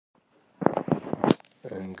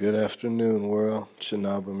And good afternoon, world.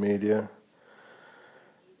 Chinaba Media.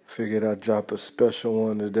 Figured I'd drop a special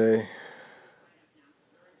one today.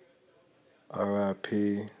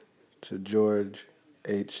 R.I.P. to George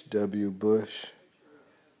H.W. Bush,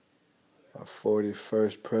 our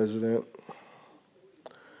 41st president.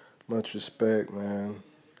 Much respect, man.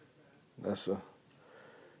 That's a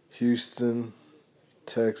Houston,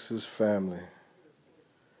 Texas family.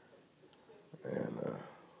 And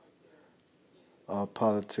all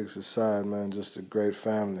politics aside, man, just a great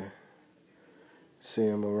family. See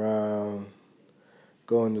him around,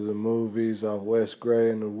 going to the movies off West Gray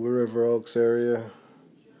in the River Oaks area.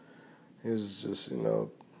 He was just,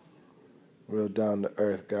 real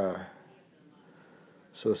down-to-earth guy.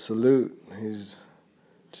 So salute. He's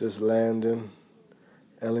just landing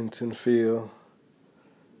Ellington Field.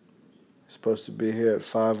 He's supposed to be here at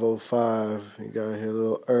 5:05. He got here a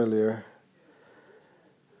little earlier.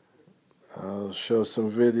 I'll show some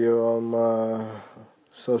video on my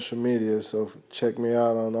social media, so check me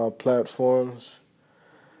out on all platforms.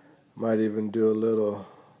 Might even do a little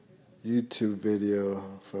YouTube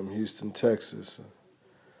video from Houston, Texas.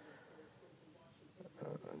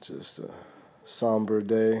 Just a somber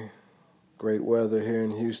day. Great weather here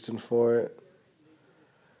in Houston for it.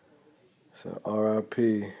 So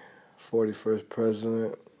R.I.P. 41st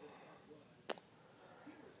president.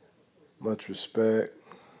 Much respect.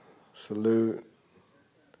 Salute.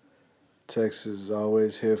 Texas is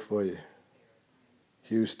always here for you.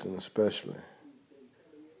 Houston especially.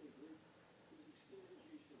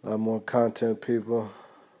 A lot more content, people.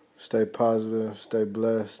 Stay positive. Stay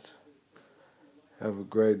blessed. Have a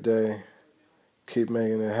great day. Keep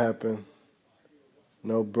making it happen.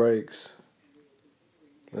 No breaks.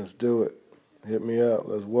 Let's do it. Hit me up.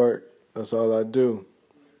 Let's work. That's all I do.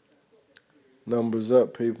 Numbers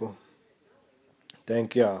up, people.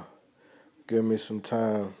 Thank y'all. Give me some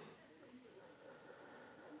time.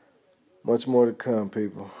 Much more to come,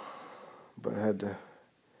 people. But I had to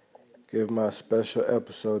give my special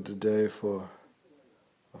episode today for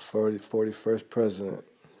a 41st president,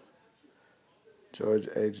 George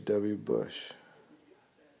H.W. Bush.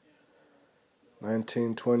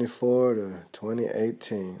 1924 to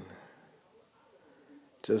 2018.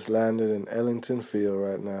 Just landed in Ellington Field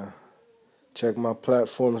right now. Check my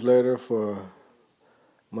platforms later for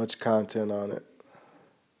much content on it.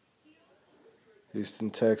 Houston,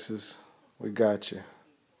 Texas, we got you.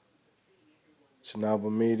 Chinaba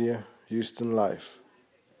Media, Houston Life.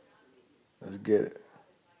 Let's get it.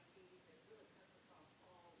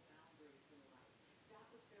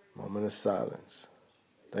 Moment of silence.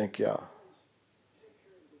 Thank y'all.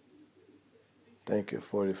 Thank you,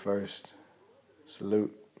 41st.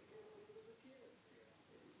 Salute.